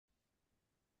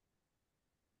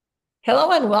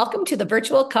Hello and welcome to the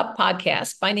Virtual Cup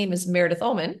Podcast. My name is Meredith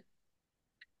Oman.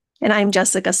 And I'm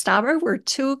Jessica Stauber. We're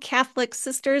two Catholic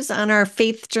sisters on our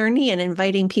faith journey and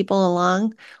inviting people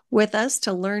along with us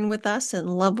to learn with us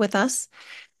and love with us.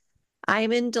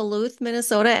 I'm in Duluth,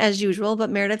 Minnesota, as usual,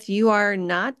 but Meredith, you are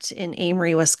not in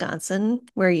Amory, Wisconsin,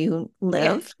 where you Yeah.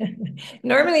 live.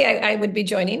 Normally, I would be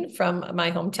joining from my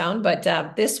hometown, but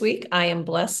this week I am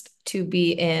blessed to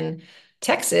be in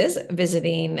Texas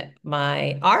visiting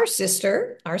our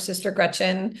sister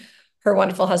Gretchen, her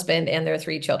wonderful husband, and their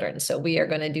three children. So we are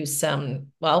going to do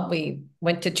we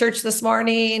went to church this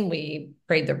morning. We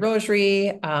prayed the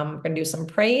rosary. We're going to do some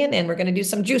praying and we're going to do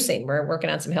some juicing. We're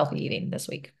working on some healthy eating this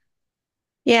week.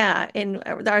 Yeah, and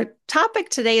our topic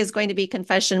today is going to be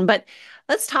confession, but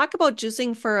let's talk about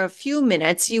juicing for a few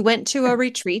minutes. You went to a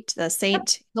retreat, the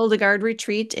St. Hildegard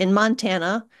retreat in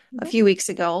Montana a Yep. few weeks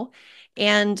ago,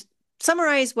 and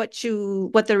summarize what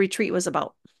the retreat was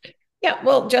about. Yeah,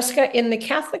 well, Jessica, in the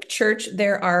Catholic Church,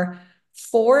 there are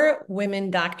four women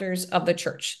doctors of the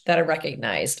church that are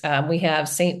recognized. We have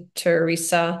Saint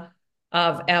Teresa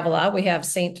of Avila, we have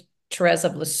Saint Therese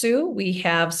of Lisieux, we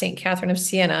have Saint Catherine of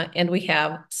Siena, and we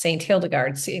have Saint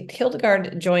Hildegard. Saint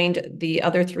Hildegard joined the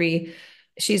other three.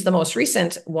 She's the most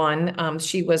recent one.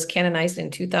 She was canonized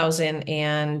in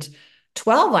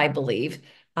 2012, I believe,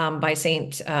 by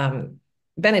Saint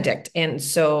Benedict. And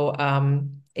so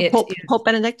it Pope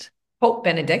Benedict. Pope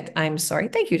Benedict. I'm sorry.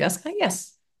 Thank you, Jessica.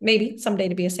 Yes, maybe someday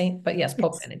to be a saint, but yes,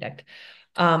 Pope Yes. Benedict.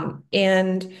 Um,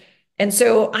 and and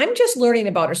so I'm just learning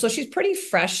about her. So she's pretty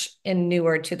fresh and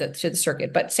newer to the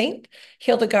circuit. But Saint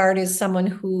Hildegard is someone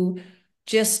who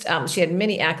just she had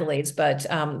many accolades, but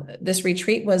this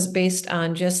retreat was based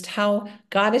on just how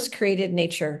God has created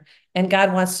nature, and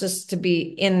God wants us to be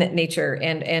in nature,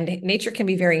 and nature can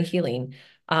be very healing.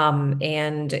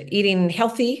 And eating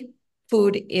healthy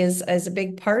food is a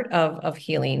big part of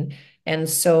healing. And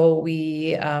so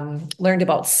we learned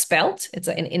about spelt. It's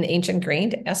an ancient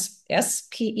grain,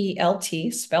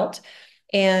 spelt, spelt.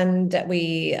 And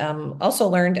we also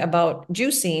learned about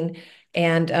juicing.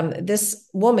 And this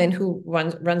woman who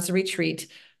runs the retreat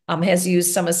has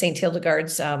used some of St.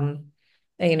 Hildegard's,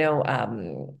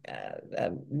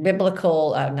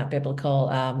 biblical, not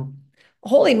biblical,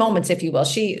 holy moments, if you will.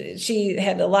 She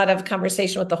had a lot of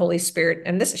conversation with the Holy Spirit,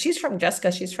 and this she's from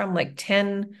Jessica. She's from like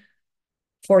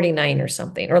 1049 or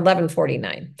something, or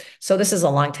 1149. So this is a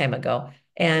long time ago,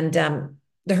 and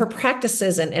her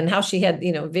practices and how she had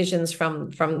visions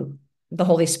from the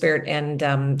Holy Spirit,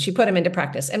 and she put them into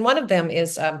practice. And one of them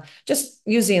is just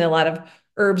using a lot of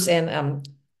herbs and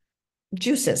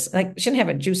juices. Like, shouldn't have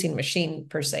a juicing machine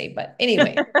per se, but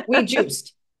anyway, we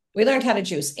juiced. We learned how to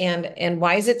juice. And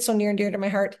why is it so near and dear to my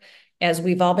heart? As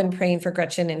we've all been praying for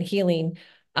Gretchen and healing,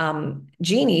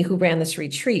 Jeannie, who ran this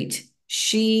retreat,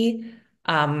 she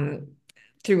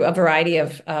through a variety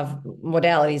of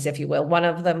modalities, if you will. One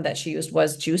of them that she used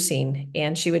was juicing,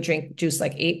 and she would drink juice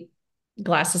like 8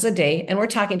 glasses a day. And we're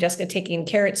talking, Jessica, taking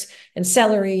carrots and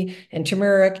celery and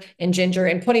turmeric and ginger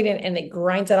and putting it in, and it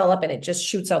grinds it all up and it just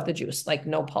shoots out the juice like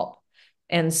no pulp.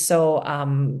 And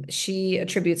so she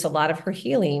attributes a lot of her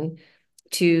healing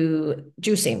to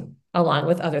juicing along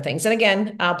with other things. And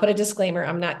again, I'll put a disclaimer.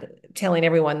 I'm not telling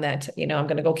everyone that, I'm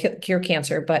going to go cure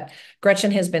cancer, but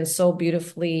Gretchen has been so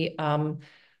beautifully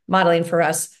modeling for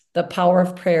us the power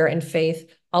of prayer and faith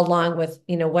along with,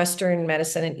 Western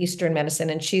medicine and Eastern medicine.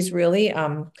 And she's really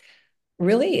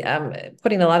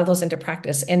putting a lot of those into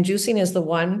practice. And juicing is the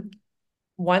one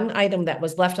item that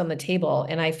was left on the table.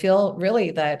 And I feel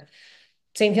really that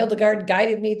St. Hildegard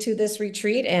guided me to this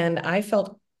retreat, and I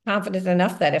felt confident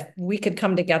enough that if we could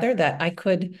come together, that we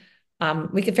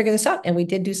could figure this out. And we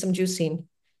did do some juicing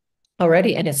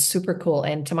already, and it's super cool.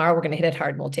 And tomorrow we're going to hit it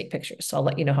hard and we'll take pictures. So I'll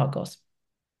let you know how it goes.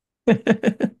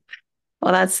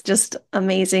 Well, that's just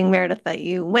amazing, Meredith, that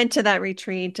you went to that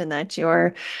retreat and that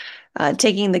you're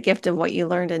taking the gift of what you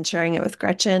learned and sharing it with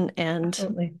Gretchen. And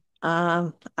Absolutely.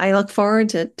 I look forward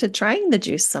to trying the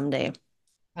juice someday.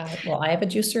 Well, I have a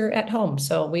juicer at home,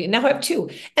 so we now have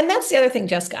two. And that's the other thing,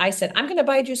 Jessica. I said, I'm going to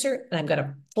buy a juicer and I'm going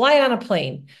to fly it on a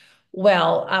plane.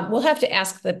 Well, we'll have to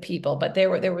ask the people, but there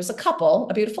was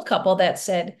a beautiful couple that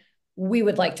said, we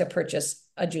would like to purchase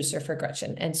a juicer for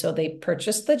Gretchen. And so they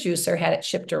purchased the juicer, had it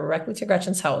shipped directly to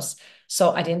Gretchen's house.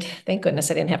 So thank goodness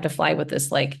I didn't have to fly with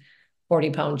this like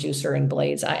 40-pound juicer and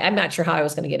blades. I'm not sure how I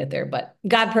was going to get it there, but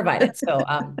God provided. So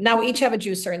now we each have a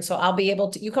juicer. And so I'll be able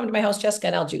to, you come to my house, Jessica,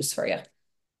 and I'll juice for you.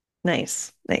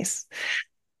 Nice, nice.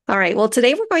 All right. Well,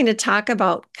 today we're going to talk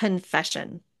about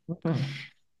confession. Mhm.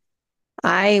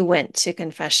 I went to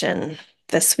confession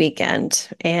this weekend,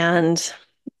 and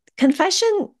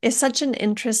confession is such an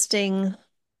interesting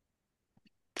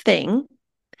thing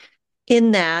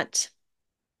in that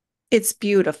it's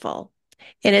beautiful.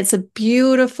 And it's a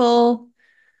beautiful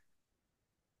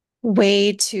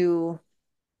way to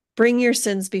bring your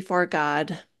sins before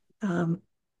God, um,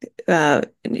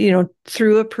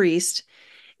 through a priest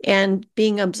and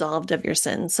being absolved of your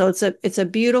sins. So it's a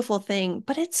beautiful thing,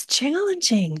 but it's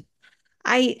challenging.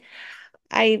 I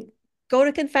I go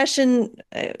to confession.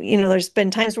 There's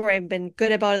been times where I've been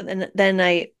good about it, and then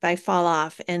I fall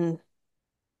off. And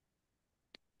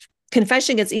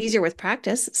confession gets easier with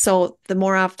practice. So the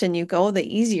more often you go, the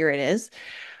easier it is.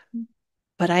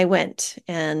 But I went,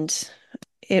 and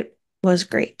it was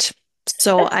great.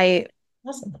 So That's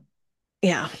awesome.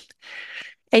 yeah.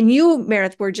 And you,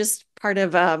 Meredith, were just part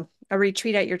of a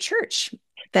retreat at your church.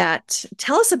 That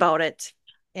tell us about it.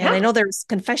 And I Yeah. know there's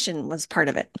confession was part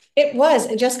of it. It was.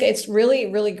 And Jessica, it's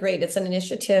really, really great. It's an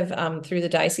initiative through the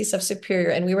Diocese of Superior,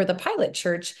 and we were the pilot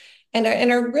church. And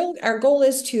our goal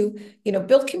is to,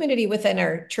 build community within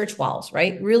our church walls,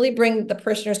 right? Really bring the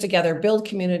parishioners together, build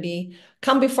community,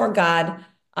 come before God,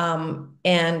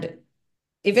 and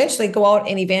eventually go out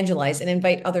and evangelize and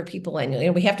invite other people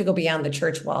in. We have to go beyond the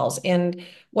church walls. And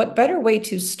what better way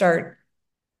to start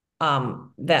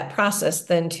that process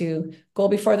than to go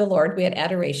before the Lord? We had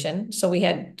adoration. So we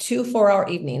had 2 4-hour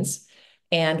evenings,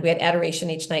 and we had adoration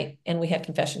each night, and we had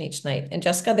confession each night. And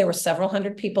Jessica, there were several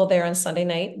hundred people there on Sunday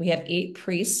night. We had 8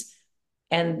 priests,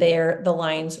 and the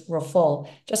lines were full.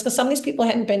 Jessica, some of these people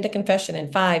hadn't been to confession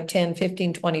in 5, 10,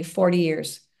 15, 20, 40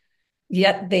 years.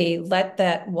 Yet they let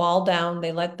that wall down.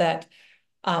 They let that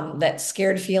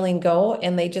scared feeling go,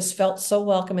 and they just felt so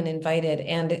welcome and invited.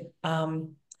 And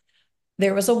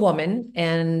there was a woman,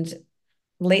 and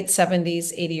late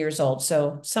 70s, 80 years old.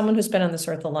 So someone who's been on this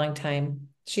earth a long time.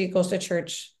 She goes to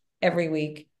church every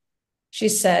week. She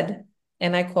said,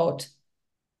 and I quote,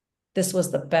 "This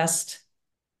was the best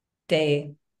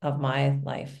day of my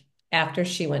life." After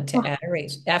she went to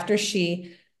adoration, after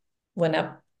she went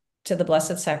up to the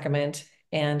Blessed Sacrament,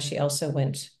 and she also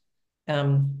went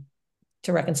um,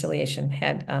 to reconciliation,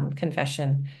 had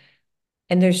confession.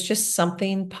 And there's just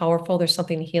something powerful. There's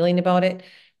something healing about it.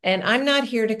 And I'm not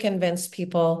here to convince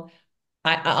people.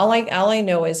 All I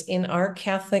know is in our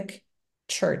Catholic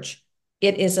church,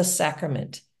 it is a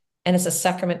sacrament, and it's a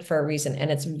sacrament for a reason. And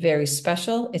it's very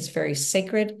special. It's very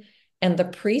sacred. And the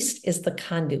priest is the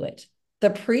conduit. The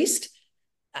priest,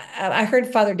 I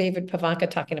heard Father David Pavanka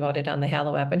talking about it on the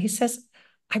Hallow app, and he says,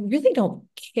 "I really don't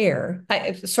care."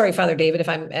 Sorry, Father David, if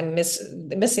I'm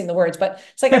missing the words, but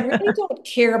it's like, "I really don't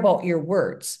care about your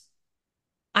words.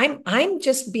 I'm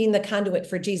just being the conduit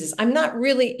for Jesus. I'm not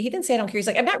really," he didn't say I don't care. He's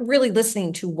like, "I'm not really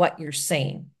listening to what you're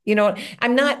saying.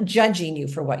 I'm not judging you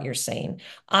for what you're saying.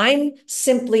 I'm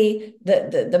simply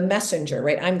the messenger,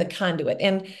 right? I'm the conduit."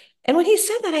 And when he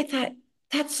said that, I thought,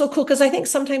 that's so cool. Because I think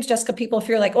sometimes, Jessica, people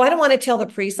feel like, "Oh, I don't want to tell the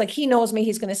priest, like he knows me,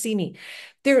 he's going to see me."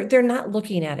 They're not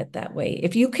looking at it that way.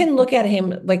 If you can look at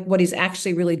him like what he's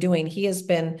actually really doing, he has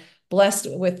been blessed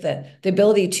with the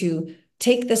ability to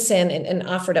take the sin and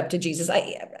offer it up to Jesus.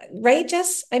 Right,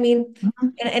 Jess? I mean,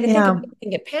 and I think if Yeah. we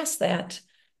can get past that.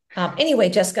 Anyway,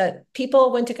 Jessica,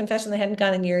 people went to confession they hadn't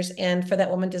gone in years, and for that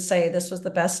woman to say this was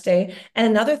the best day. And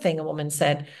another thing a woman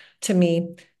said to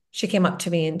me, she came up to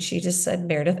me and she just said,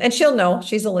 "Meredith," and she'll know,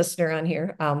 she's a listener on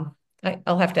here.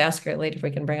 I'll have to ask her later if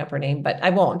we can bring up her name, but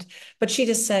I won't. But she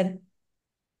just said,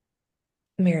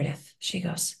 "Meredith," she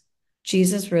goes,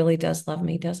 "Jesus really does love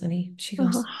me, doesn't he?" She Oh,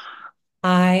 goes,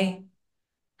 I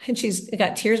And she's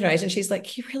got tears in her eyes, and she's like,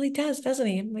 "He really does, doesn't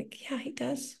he?" I'm like, "Yeah, he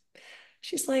does."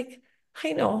 She's like,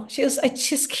 "I know." She goes, "I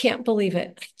just can't believe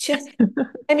it.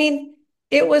 I mean,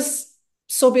 it was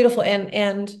so beautiful."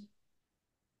 And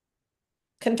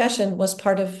confession was a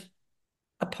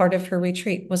part of her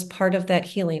retreat, was part of that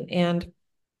healing. And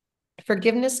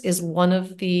forgiveness is one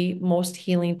of the most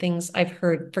healing things I've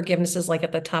heard. Forgiveness is like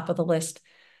at the top of the list.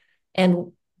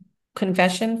 And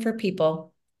confession for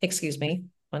people, excuse me,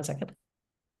 one second.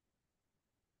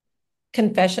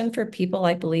 Confession for people,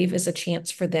 I believe, is a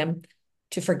chance for them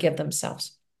to forgive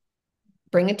themselves.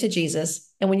 Bring it to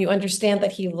Jesus. And when you understand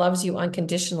that he loves you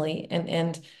unconditionally,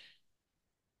 and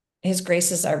his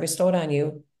graces are bestowed on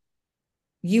you,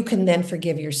 you can then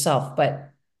forgive yourself.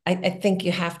 But I think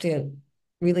you have to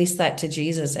release that to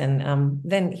Jesus, and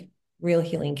then real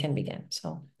healing can begin.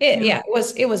 So yeah. yeah,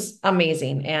 it was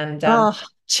amazing. And Oh,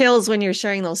 chills when you're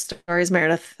sharing those stories,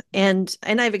 Meredith. And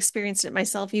I've experienced it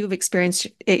myself. You've experienced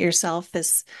it yourself,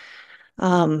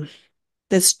 um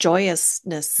this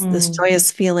joyousness, this mm,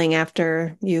 joyous feeling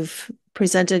after you've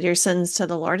presented your sins to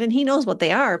the Lord. And he knows what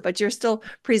they are, but you're still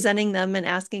presenting them and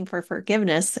asking for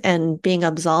forgiveness and being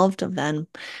absolved of them.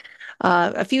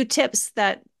 A few tips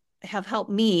that have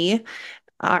helped me.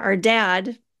 Our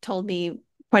dad told me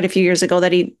quite a few years ago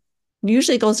that he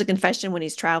usually goes to confession when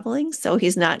he's traveling, so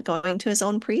he's not going to his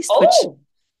own priest, which Oh,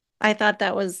 I thought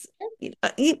that was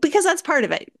because that's part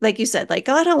of it. Like you said, like,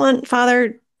 oh, I don't want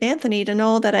Father Anthony to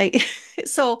know that I.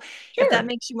 So if that sure.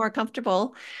 makes you more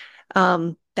comfortable,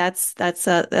 that's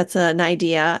an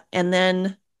idea. And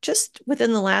then just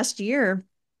within the last year,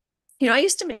 I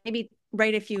used to maybe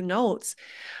write a few notes,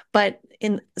 but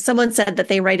in someone said that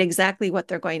they write exactly what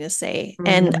they're going to say.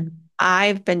 And Mhm.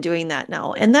 I've been doing that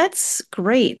now, and that's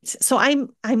great. So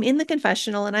I'm in the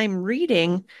confessional and I'm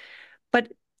reading,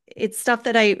 but it's stuff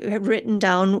that I have written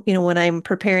down, when I'm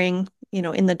preparing,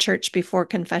 in the church before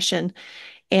confession.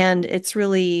 And it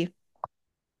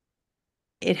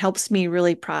helps me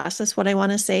really process what I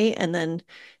want to say and then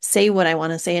say what I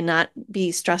want to say and not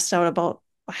be stressed out about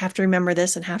I have to remember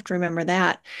this and have to remember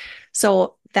that.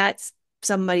 So that's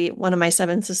one of my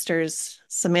seven sisters,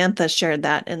 Samantha, shared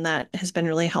that, and that has been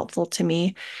really helpful to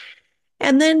me.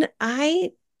 And then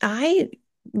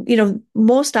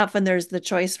most often there's the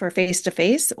choice for face to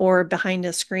face or behind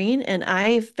a screen, and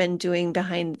I've been doing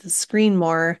behind the screen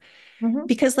more Mhm.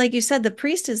 because, like you said, the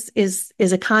priest is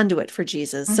a conduit for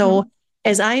Jesus. So Mhm.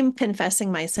 as I'm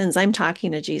confessing my sins, I'm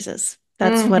talking to Jesus.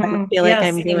 That's what I Mhm. feel like Yes,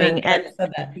 I'm doing. amen. And I've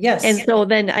said that. and Yes. so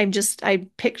then I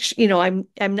picture, I'm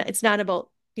not, it's not about,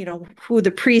 who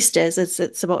the priest is.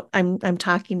 It's about I'm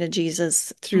talking to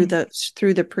Jesus through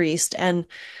the priest. And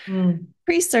Mm.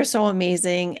 priests are so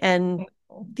amazing. And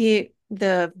the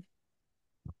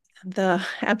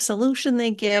absolution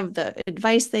they give, the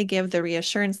advice they give, the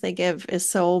reassurance they give is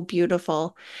so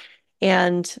beautiful.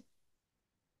 And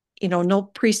no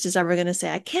priest is ever going to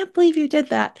say, I can't believe you did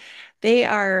that. They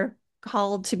are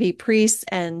called to be priests,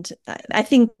 and I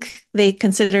think they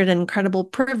consider it an incredible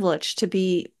privilege to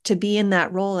be in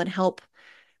that role and help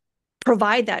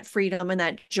provide that freedom and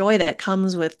that joy that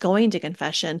comes with going to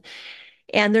confession.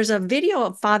 And there's a video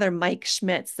of Father Mike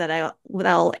Schmitz that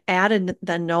I'll add in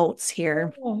the notes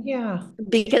here Oh, yeah.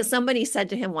 because somebody said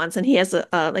to him once, and he has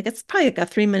like it's probably like a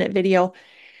 3-minute video.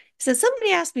 So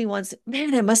somebody asked me once,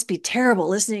 man, it must be terrible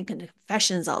listening to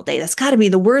confessions all day. That's got to be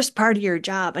the worst part of your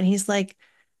job. And he's like,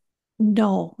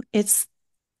 no, it's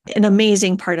an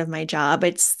amazing part of my job.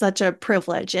 It's such a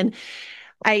privilege. And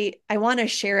I want to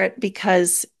share it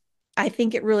because I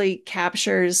think it really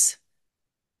captures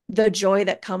the joy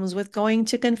that comes with going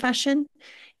to confession.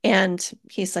 And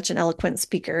he's such an eloquent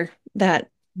speaker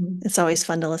that Mm. it's always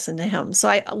fun to listen to him.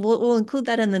 So we'll include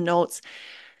that in the notes.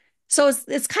 So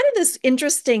it's kind of this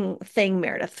interesting thing,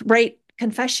 Meredith, right?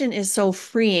 Confession is so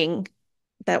freeing.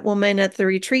 That woman at the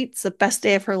retreat's the best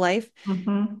day of her life.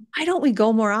 Mhm. Why don't we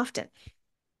go more often?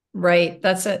 Right.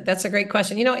 That's a great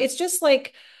question. It's just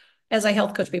like as I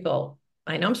health coach people,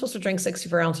 I know I'm supposed to drink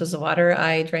 64 ounces of water.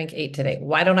 I drank 8 today.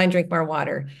 Why don't I drink more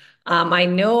water? I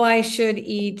know I should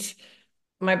eat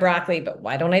my broccoli, but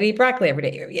why don't I eat broccoli every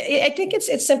day? Yeah, I think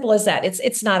it's simple as that.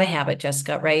 It's not a habit,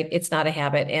 Jessica, right? It's not a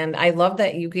habit. And I love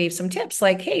that you gave some tips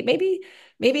like, hey,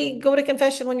 maybe go to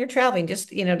confession when you're traveling, just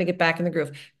to get back in the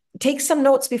groove. Take some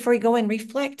notes before you go and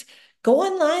reflect. Go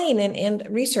online and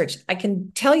research. I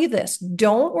can tell you this.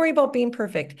 Don't worry about being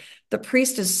perfect. The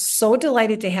priest is so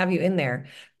delighted to have you in there.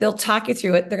 They'll talk you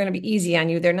through it. They're going to be easy on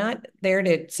you. They're not there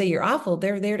to say you're awful.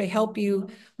 They're there to help you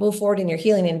move forward in your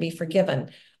healing and be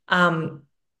forgiven. Um,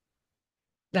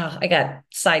 no, I got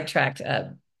sidetracked.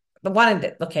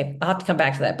 Okay, I'll have to come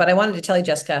back to that. But I wanted to tell you,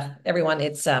 Jessica, everyone,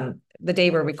 it's the day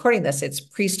we're recording this, it's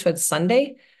Priesthood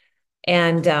Sunday.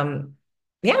 And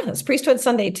yeah, it's Priesthood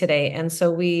Sunday today. And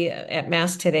so we at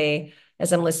Mass today,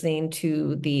 as I'm listening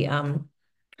to the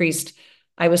priest,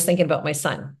 I was thinking about my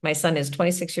son. My son is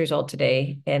 26 years old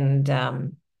today, and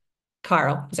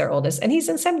Carl is our oldest, and he's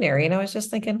in seminary. And I was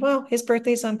just thinking, well, his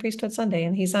birthday's on Priesthood Sunday,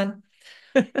 and he's on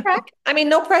track. I mean,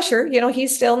 no pressure.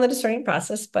 He's still in the discerning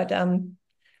process, but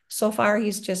so far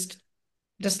he's just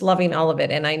loving all of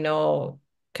it. And I know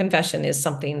confession is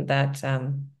something that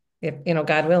if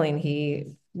God willing,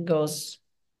 he goes,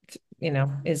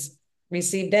 is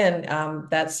received in.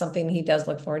 That's something he does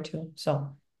look forward to.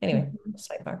 So anyway,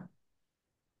 sidebar.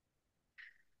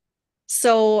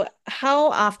 So,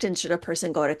 how often should a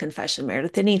person go to confession,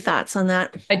 Meredith? Any thoughts on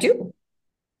that? I do.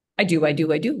 I do, I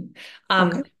do, I do.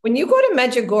 Okay. When you go to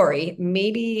Medjugorje,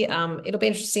 maybe it'll be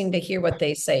interesting to hear what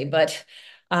they say. But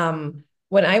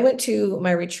when I went to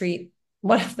my retreat,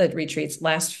 one of the retreats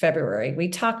last February, we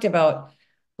talked about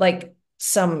like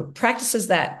some practices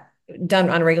that done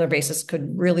on a regular basis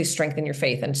could really strengthen your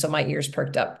faith. And so my ears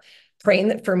perked up.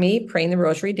 For me, praying the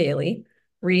rosary daily,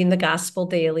 reading the gospel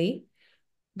daily,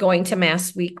 going to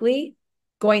mass weekly,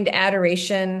 going to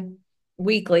adoration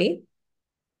weekly,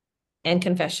 and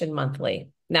confession monthly.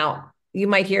 Now, you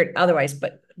might hear it otherwise,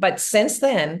 but since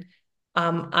then,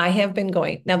 I have been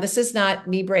going. Now, this is not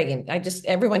me bragging.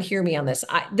 Everyone hear me on this.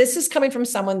 This is coming from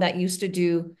someone that used to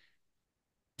do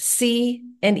C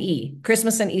and E,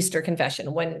 Christmas and Easter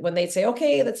confession. When they'd say,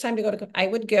 okay, it's time to go to, I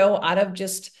would go out of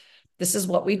just, this is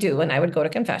what we do. And I would go to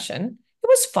confession. It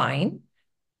was fine,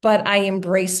 but I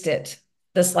embraced it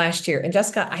this last year. And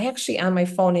Jessica, I actually on my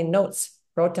phone in notes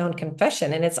wrote down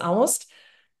confession, and it's almost,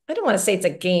 I don't want to say it's a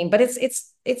game, but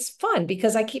it's fun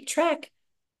because I keep track.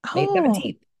 May Oh,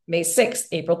 17th, May 6th,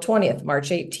 April 20th, March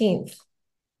 18th,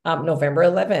 November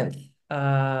 11th.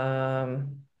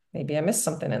 Maybe I missed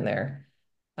something in there.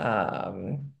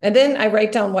 And then I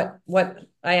write down what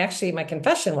I actually my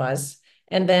confession was,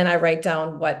 and then I write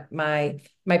down what my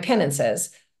penance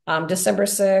is. December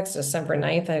 6th, December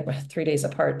 9th, I 3 days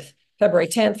apart. February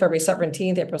 10th, February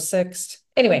 17th, April 6th.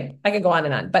 Anyway, I could go on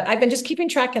and on, but I've been just keeping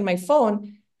track in my phone,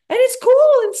 and it's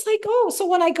cool. It's like, oh, so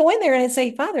when I go in there and I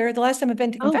say, Father, the last time I've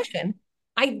been to oh, confession,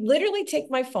 I literally take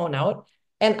my phone out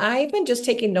and I've been just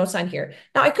taking notes on here.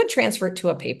 Now I could transfer it to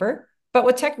a paper, but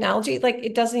with technology, like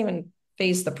it doesn't even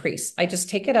phase the priest. I just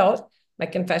take it out. My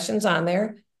confession's on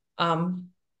there.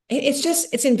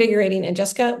 It's invigorating. And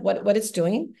Jessica, what it's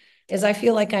doing is I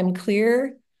feel like I'm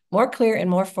more clear and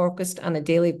more focused on a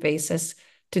daily basis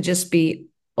to just be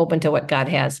open to what God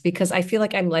has, because I feel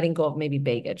like I'm letting go of maybe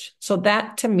baggage. So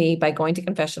that to me, by going to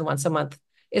confession once a month,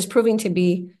 is proving to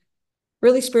be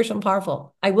really spiritual and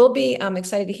powerful. I will be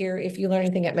excited to hear if you learn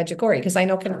anything at Medjugorje, because I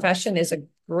know confession is a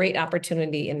great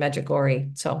opportunity in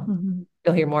Medjugorje. So mhm.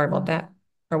 you'll hear more about that,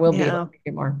 or we'll be able Yeah. to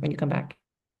hear more when you come back.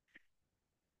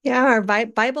 Yeah, our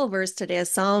Bible verse today is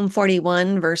Psalm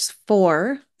 41, verse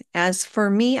 4. As for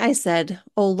me, I said,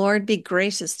 O Lord, be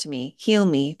gracious to me, heal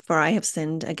me, for I have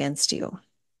sinned against you.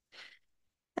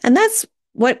 And that's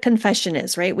what confession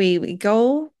is, right? We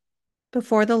go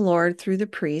before the Lord through the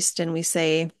priest and we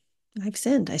say, I've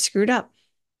sinned, I screwed up,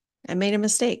 I made a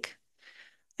mistake.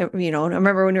 I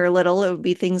remember when we were little, it would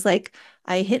be things like,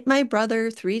 I hit my brother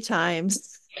 3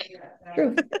 times.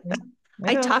 True. Yeah,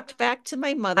 I I know. talked back to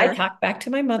my I mother, talked back to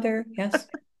my mother. Yes.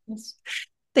 Yes.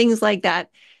 things like that.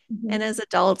 And Mhm. as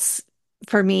adults,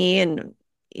 for me, and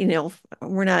you know,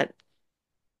 we're not,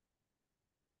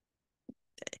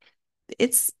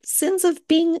 it's sins of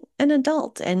being an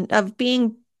adult and of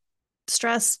being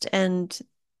stressed and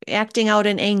acting out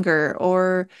in anger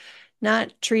or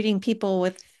not treating people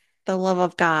with the love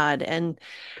of God. And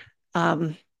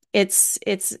um, it's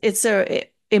a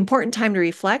important time to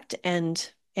reflect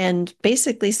and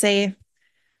basically say,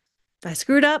 I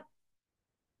screwed up.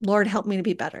 Lord, help me to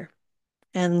be better.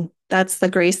 And that's the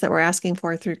grace that we're asking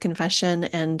for through confession.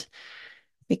 And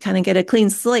we kind of get a clean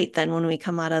slate then when we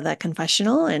come out of that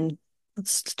confessional and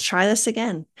let's try this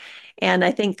again. And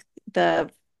I think to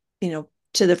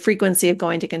the frequency of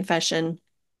going to confession,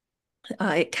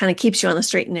 it kind of keeps you on the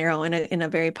straight and narrow in a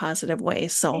very positive way.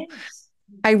 So Yes.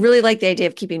 I really like the idea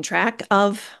of keeping track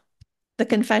of the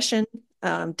confession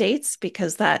dates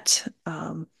because that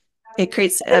it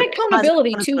creates An a positive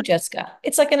accountability too, accountability. Jessica.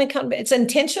 It's like an account. It's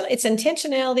intentional. It's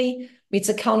intentionality meets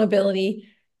accountability,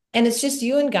 and it's just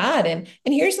you and God. And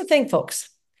here's the thing, folks.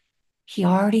 He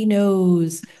already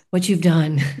knows what you've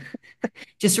done.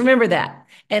 Just remember that.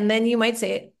 And then you might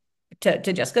say it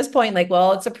to Jessica's point, like,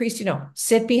 well, it's a priest,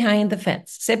 sit behind the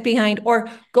fence, sit behind, or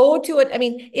go to it. I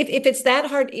mean, if it's that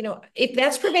hard, if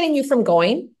that's preventing you from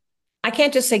going, I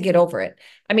can't just say get over it.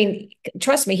 I mean,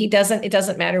 trust me, it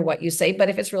doesn't matter what you say, but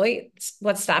if it's really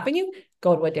what's stopping you,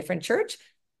 go to a different church,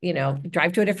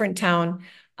 drive to a different town.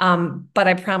 But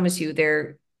I promise you,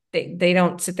 they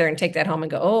don't sit there and take that home and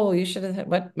go, oh, you should have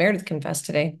what Meredith confessed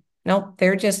today. No,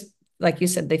 they're just like you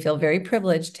said, they feel very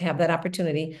privileged to have that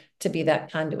opportunity to be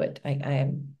that conduit.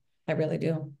 I really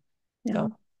do. Yeah.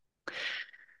 So,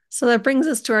 So that brings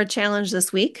us to our challenge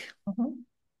this week. mhm.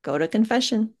 Go to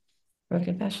confession. Road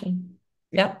confession.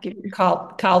 Yep. Give your-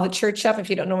 Call the church up if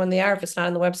you don't know when they are. If it's not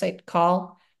on the website,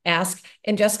 call, ask.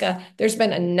 And Jessica, there's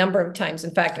been a number of times.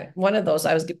 In fact, one of those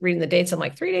I was reading the dates. I'm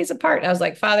like 3 days apart. I was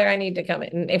like, Father, I need to come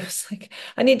in. And it was like,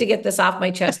 I need to get this off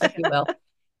my chest, if you will.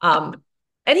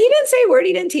 And he didn't say a word.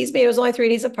 He didn't tease me. It was only 3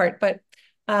 days apart. But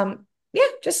yeah,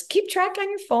 just keep track on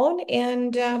your phone.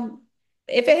 And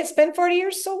if it has been 40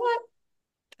 years, so what?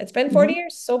 It's been 40 Mhm.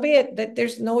 years, so be it. That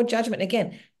there's no judgment.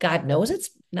 Again, God knows it's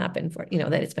not been 40,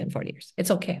 that it's been 40 years. It's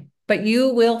okay. But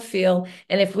you will feel,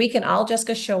 and if we can all just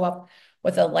go show up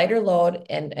with a lighter load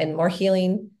and more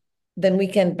healing, then we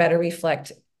can better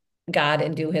reflect God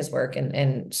and do his work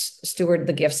and steward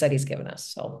the gifts that he's given us.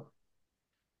 So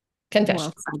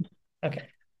confession. Well said. Okay.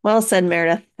 Well said,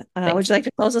 Meredith. Would Thanks. you like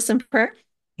to close us in prayer?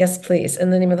 Yes, please. In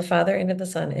the name of the Father, and of the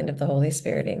Son, and of the Holy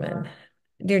Spirit. Amen.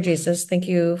 Dear Jesus, thank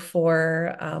you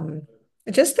for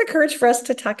just the courage for us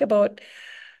to talk about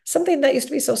something that used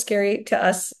to be so scary to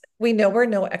us. We know we're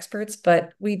no experts,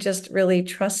 but we just really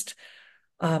trust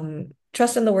in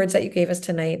the words that you gave us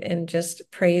tonight, and just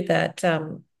pray that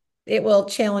it will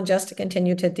challenge us to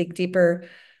continue to dig deeper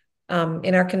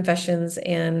in our confessions,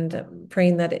 and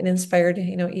praying that it inspired,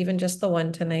 even just the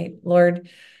one tonight. Lord,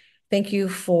 thank you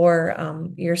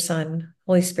for your Son.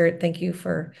 Holy Spirit, thank you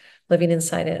for living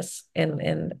inside us,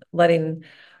 and letting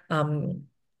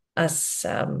us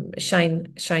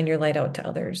shine your light out to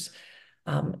others.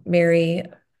 Mary,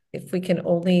 if we can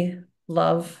only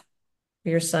love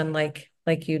your Son like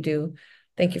you do,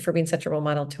 thank you for being such a role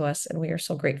model to us, and we are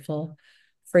so grateful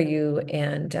for you,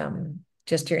 and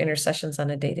just your intercessions on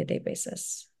a day-to-day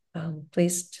basis.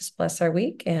 Please just bless our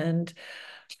week, and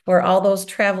for all those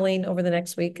traveling over the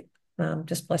next week,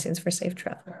 just blessings for safe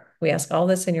travel. We ask all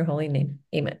this in your holy name.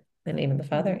 Amen. In the name of the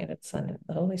Father, and of the Son, and of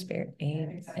the Holy Spirit.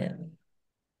 Amen.